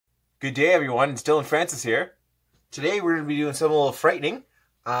Good day, everyone. It's Dylan Francis here. Today we're going to be doing something a little frightening.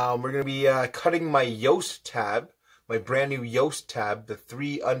 We're going to be cutting my Yost Tab, my brand new Yost Tab, the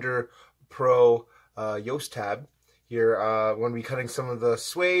 3 Under Pro Yost Tab. Here, we're going to be cutting some of the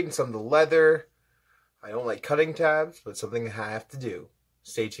suede and some of the leather. I don't like cutting tabs, but it's something I have to do.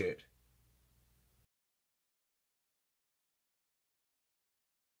 Stay tuned.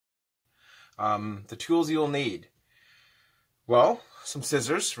 The tools you'll need. Well, some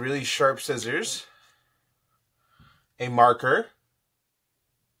scissors, really sharp scissors, a marker,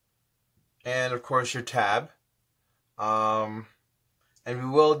 and of course your tab. And we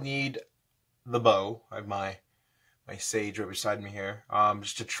will need the bow. I have my sage right beside me here,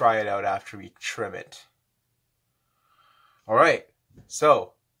 just to try it out after we trim it. Alright,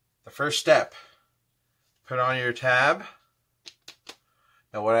 so the first step, put on your tab.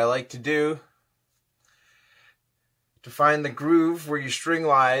 Now what I like to do, to find the groove where your string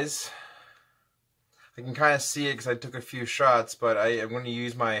lies, I can kind of see it because I took a few shots, but I'm going to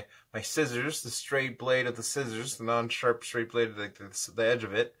use my scissors, the straight blade of the scissors, the non-sharp straight blade, like the edge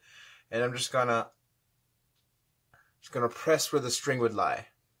of it, and I'm just gonna press where the string would lie.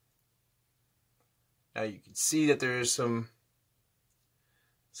 Now you can see that there is some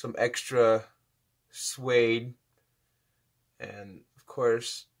extra suede, and of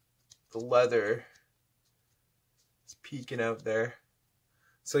course the leather is peeking out there.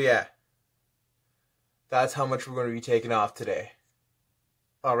 So yeah, that's how much we're going to be taking off today.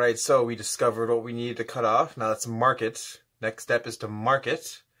 Alright, so we discovered what we needed to cut off. Now let's mark it. Next step is to mark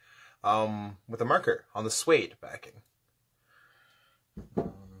it with a marker on the suede backing.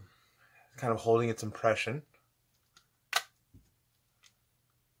 Kind of holding its impression.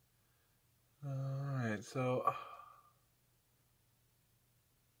 Alright, so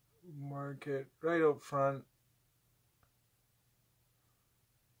mark it right up front.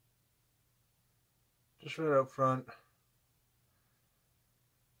 Just right up front.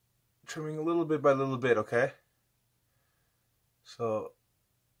 Trimming a little bit by little bit, okay? So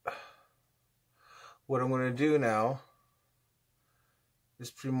what I'm going to do now is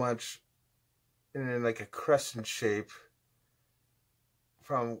pretty much in like a crescent shape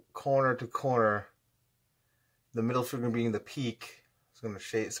from corner to corner, the middle finger being the peak. It's going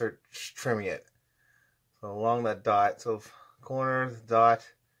to start trimming it. So along that dot, so corner, dot,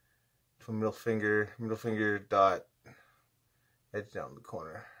 from middle finger, dot, edge down the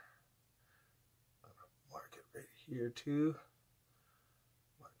corner. Mark it right here too.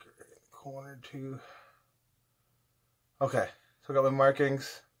 Mark it right in the corner too. Okay, so I got my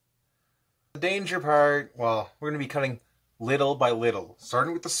markings. The danger part, well, we're going to be cutting little by little.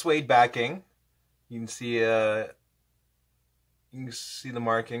 Starting with the suede backing. You can see the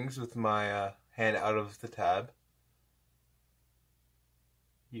markings with my hand out of the tab.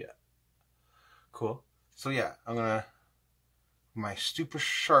 Yeah. Cool. So yeah, I'm gonna, my super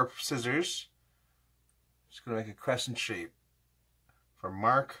sharp scissors, just gonna make a crescent shape. From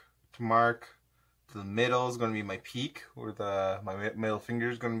mark to the middle is gonna be my peak, where my middle finger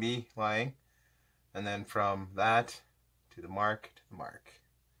is gonna be lying, and then from that to the mark to the mark.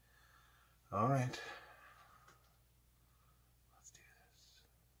 All right. Let's do this.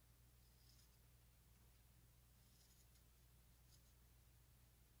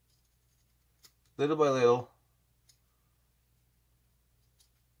 Little by little.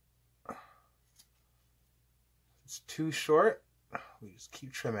 It's too short. We just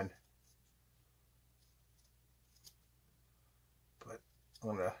keep trimming. But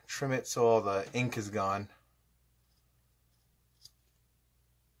I'm going to trim it so all the ink is gone.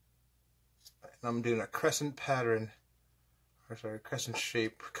 And I'm doing a crescent pattern, or sorry, crescent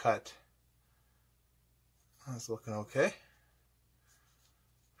shape cut. That's looking okay.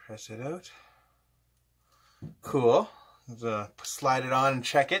 Press it out. Cool. Slide it on and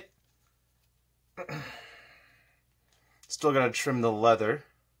check it. Still gotta trim the leather.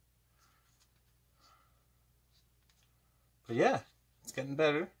 But yeah, it's getting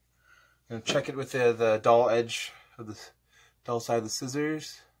better. Gonna check it with the dull edge of the dull side of the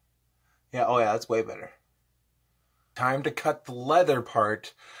scissors. Yeah, oh yeah, that's way better. Time to cut the leather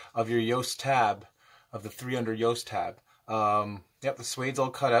part of your Yost Tab, of the 3 Under Yost Tab. Yep, the suede's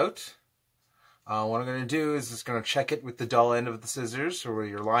all cut out. What I'm going to do is just going to check it with the dull end of the scissors, or where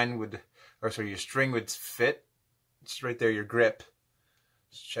your line would, or sorry, your string would fit. It's right there, your grip.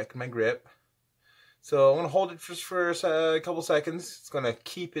 Just checking my grip. So I'm going to hold it just for a couple seconds. It's going to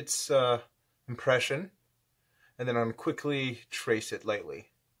keep its impression, and then I'm going to quickly trace it lightly.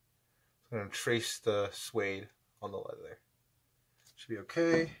 I'm going to trace the suede on the leather. Should be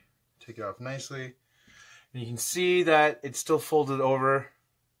okay. Take it off nicely. And you can see that it's still folded over.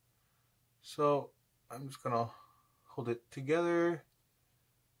 So I'm just gonna hold it together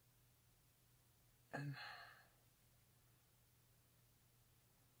and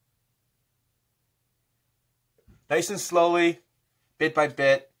nice and slowly, bit by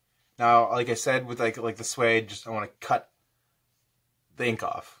bit. Now, like I said, with like the suede, just I want to cut the ink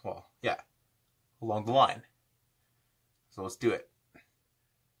off. Well, yeah, along the line. So let's do it.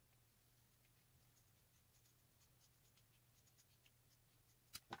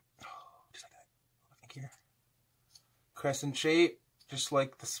 Just like that. Like here. Crescent shape, just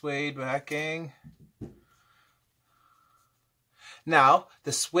like the suede backing. Now,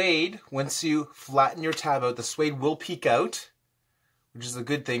 the suede, once you flatten your tab out, the suede will peek out, which is a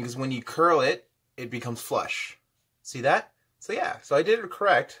good thing, because when you curl it, it becomes flush. See that? So yeah, so I did it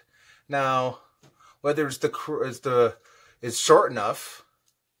correct. Now, whether it's it's short enough,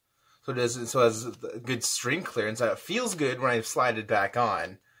 so it has a good string clearance. It feels good when I slide it back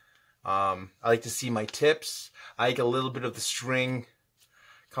on. I like to see my tips. I like a little bit of the string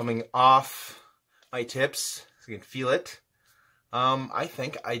coming off my tips, so you can feel it. I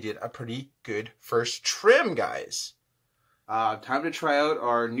think I did a pretty good first trim, guys. Time to try out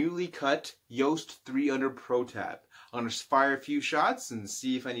our newly cut Yost 300 Pro Tab. I'm going to fire a few shots and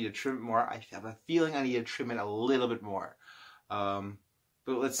see if I need to trim it more. I have a feeling I need to trim it a little bit more. But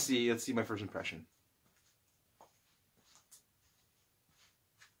let's see my first impression.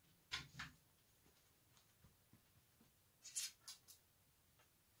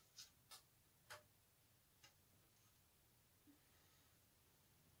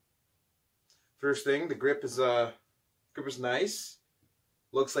 First thing, the grip is nice.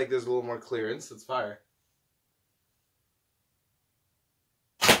 Looks like there's a little more clearance. Let's fire.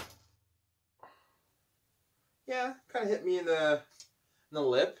 Yeah, kind of hit me in the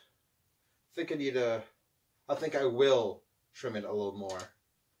lip. I think I will trim it a little more.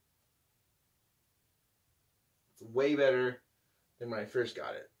 It's way better than when I first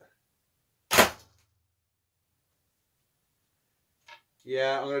got it.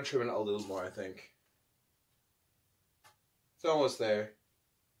 Yeah, I'm going to trim it a little more, I think. It's almost there.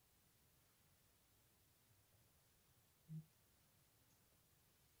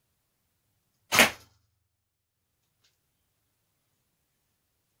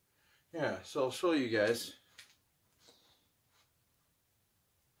 Yeah, so I'll show you guys.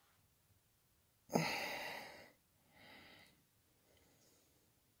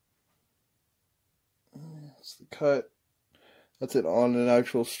 That's the cut. That's it on an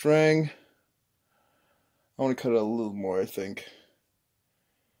actual string. I want to cut it a little more, I think.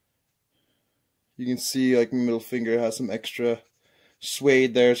 You can see like my middle finger has some extra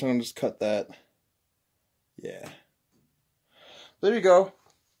suede there, so I'm going to just cut that. Yeah. There you go.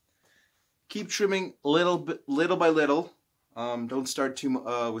 Keep trimming little by little. Don't start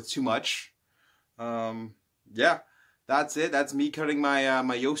with too much. Yeah, that's it. That's me cutting my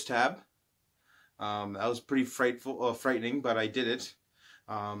my Yost Tab. That was pretty frightening, but I did it.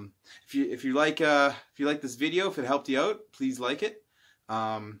 If you like this video, if it helped you out, please like it.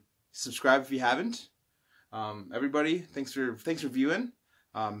 Subscribe if you haven't. Everybody, thanks for viewing.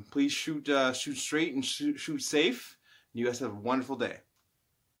 Please shoot straight and shoot safe. You guys have a wonderful day.